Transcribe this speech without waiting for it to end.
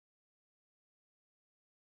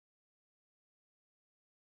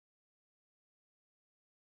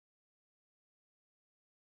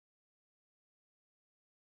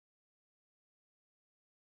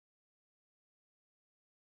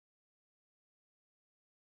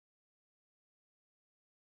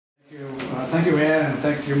Thank you, Ann, and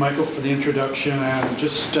thank you, Michael, for the introduction. And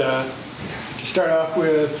just to start off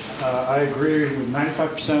with, I agree with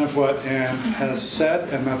 95% of what Ann has said,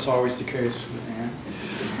 and that's always the case with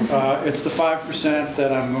Ann. It's the 5%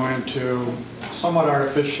 that I'm going to somewhat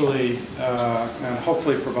artificially and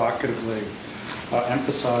hopefully provocatively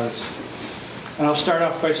emphasize. And I'll start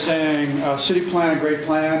off by saying city plan, a great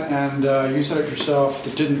plan, and you said it yourself,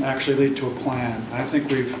 it didn't actually lead to a plan. I think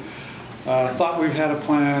we've thought we've had a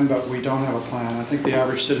plan, but we don't have a plan. I think the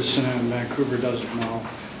average citizen in Vancouver doesn't know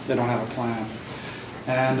they don't have a plan.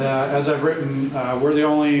 And as I've written, we're the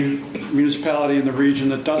only municipality in the region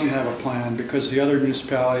that doesn't have a plan because the other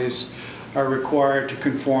municipalities are required to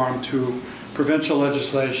conform to provincial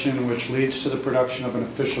legislation which leads to the production of an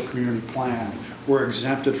official community plan. We're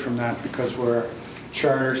exempted from that because we're a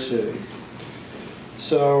charter city.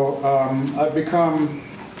 So I've become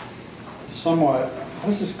somewhat, how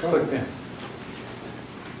does this go? Click in.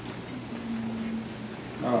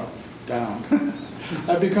 Oh, down.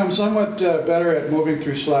 I've become somewhat better at moving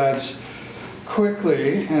through slides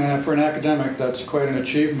quickly, and for an academic that's quite an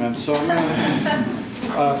achievement. So I'm going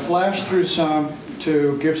to flash through some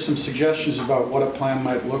to give some suggestions about what a plan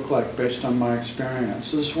might look like based on my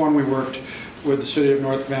experience. This is one we worked with the City of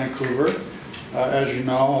North Vancouver, as you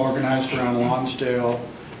know, organized around Lonsdale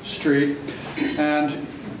Street. And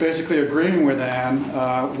basically agreeing with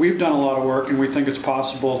Ann, we've done a lot of work and we think it's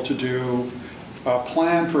possible to do a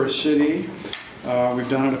plan for a city. We've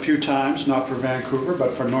done it a few times, not for Vancouver,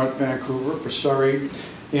 but for North Vancouver, for Surrey,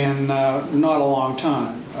 in not a long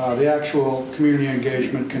time. The actual community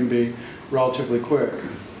engagement can be relatively quick.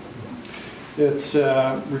 It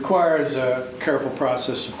requires a careful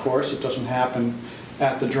process, of course. It doesn't happen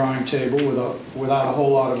at the drawing table without a whole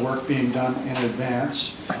lot of work being done in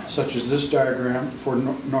advance, such as this diagram for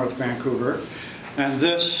North Vancouver, and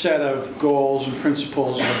this set of goals and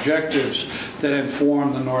principles and objectives that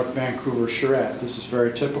inform the North Vancouver charrette. This is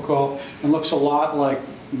very typical and looks a lot like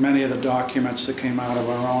many of the documents that came out of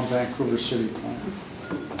our own Vancouver City Plan.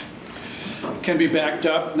 Can be backed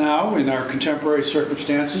up now in our contemporary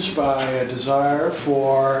circumstances by a desire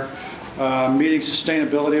for meeting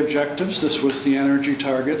sustainability objectives. This was the energy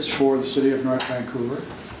targets for the City of North Vancouver.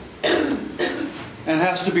 And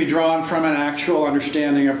has to be drawn from an actual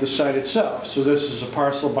understanding of the site itself. So this is a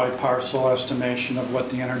parcel by parcel estimation of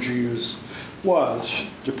what the energy use was,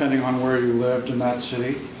 depending on where you lived in that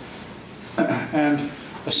city. And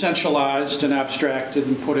essentialized and abstracted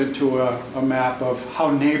and put into a map of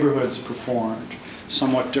how neighborhoods performed,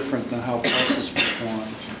 somewhat different than how parcels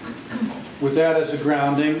performed. With that as a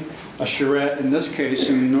grounding, a charrette, in this case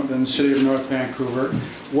in the City of North Vancouver,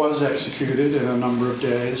 was executed in a number of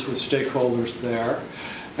days with stakeholders there,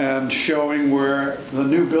 and showing where the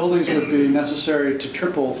new buildings would be necessary to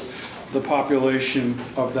triple the population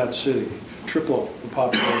of that city, triple the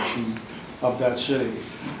population of that city.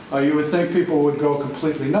 You would think people would go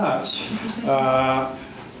completely nuts,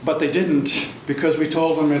 but they didn't, because we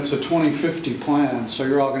told them it's a 2050 plan, so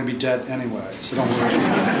you're all going to be dead anyway, so don't worry.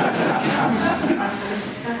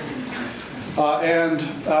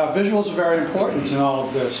 Visuals are very important in all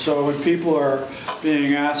of this. So when people are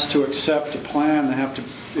being asked to accept a plan,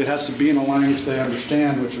 it has to be in a language they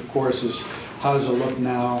understand, which of course is, how does it look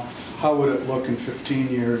now? How would it look in 15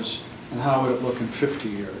 years? And how would it look in 50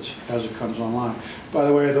 years as it comes online? By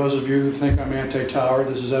the way, those of you who think I'm anti-tower,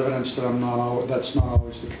 this is evidence that that's not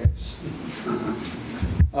always the case.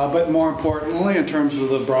 But more importantly, in terms of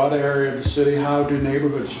the broad area of the city, how do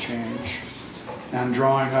neighborhoods change? And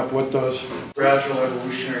drawing up what those gradual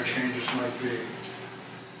evolutionary changes might be,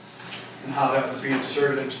 and how that would be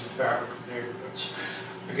inserted into the fabric of neighborhoods.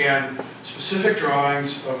 Again, specific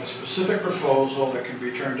drawings of a specific proposal that can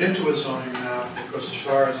be turned into a zoning map that goes as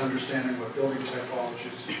far as understanding what building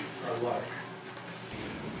typologies are like,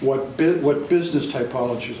 what business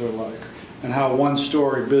typologies are like, and how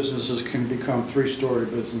one-story businesses can become three-story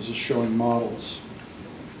businesses, showing models.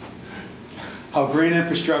 How green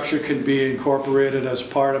infrastructure can be incorporated as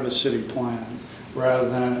part of a city plan rather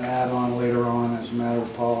than an add-on later on as a matter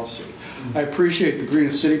of policy. I appreciate the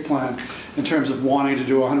Green City Plan in terms of wanting to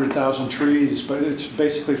do 100,000 trees, but it's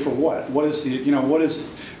basically for what? What is what is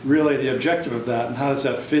really the objective of that, and how does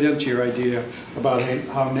that fit into your idea about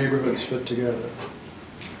how neighborhoods fit together?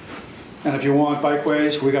 And if you want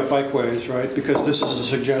bikeways, we got bikeways, right? Because this is a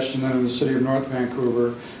suggestion that in the City of North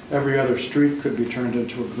Vancouver, every other street could be turned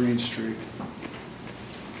into a green street.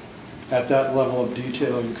 At that level of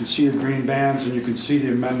detail, you can see the green bands and you can see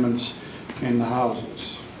the amendments in the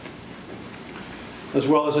houses. As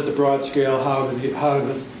well as at the broad scale, how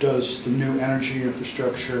does the new energy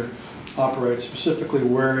infrastructure operates. Specifically,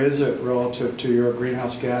 where is it relative to your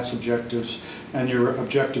greenhouse gas objectives and your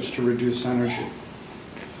objectives to reduce energy?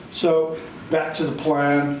 So back to the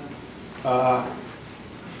plan,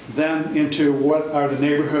 then into what are the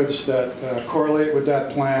neighborhoods that correlate with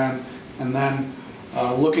that plan, and then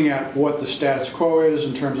looking at what the status quo is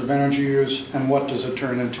in terms of energy use and what does it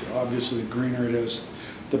turn into. Obviously, the greener it is,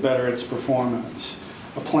 the better its performance.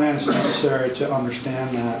 A plan is necessary to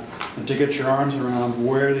understand that and to get your arms around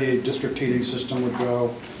where the district heating system would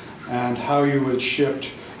go and how you would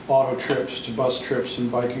shift auto trips to bus trips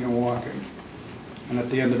and biking and walking. And at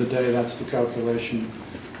the end of the day, that's the calculation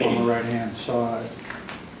on the right-hand side.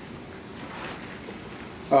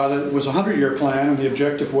 It was a 100-year plan, and the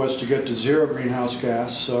objective was to get to 0 greenhouse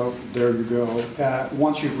gas, so there you go.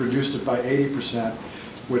 Once you've reduced it by 80%,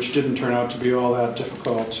 which didn't turn out to be all that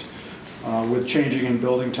difficult, with changing in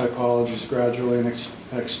building typologies gradually and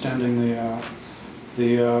extending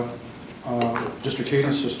the district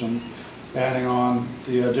heating system, adding on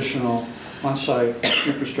the additional on-site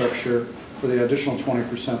infrastructure for the additional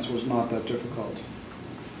 20%, so it was not that difficult.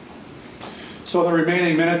 So in the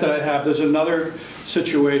remaining minute that I have, there's another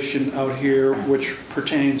situation out here which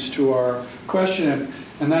pertains to our question,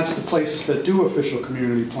 and that's the places that do official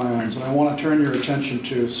community plans. And I want to turn your attention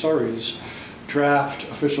to Surrey's draft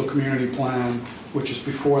official community plan, which is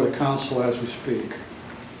before the council as we speak.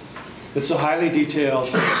 It's a highly detailed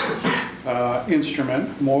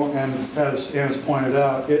instrument, and as Anne has pointed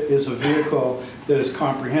out, it is a vehicle that is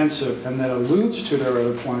comprehensive and that alludes to their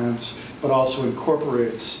other plans, but also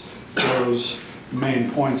incorporates those main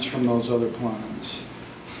points from those other plans.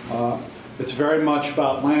 It's very much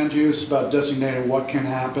about land use, about designating what can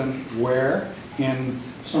happen where, in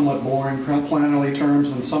somewhat boring plannerly terms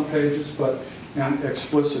on some pages, but in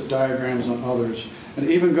explicit diagrams on others. And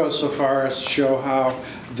even goes so far as to show how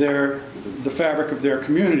the fabric of their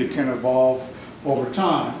community can evolve over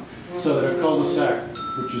time, so that a cul-de-sac,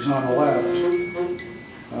 which is on the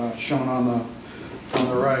left, shown on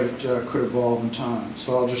the right, could evolve in time.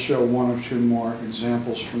 So I'll just show one or two more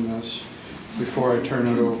examples from this before I turn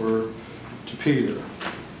it over to Peter.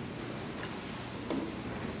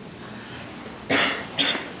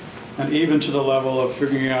 And even to the level of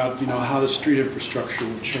figuring out, how the street infrastructure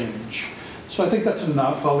will change. So I think that's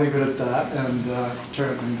enough. I'll leave it at that and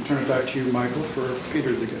turn it back to you, Michael, for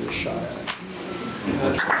Peter to get a shot at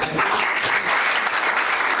it.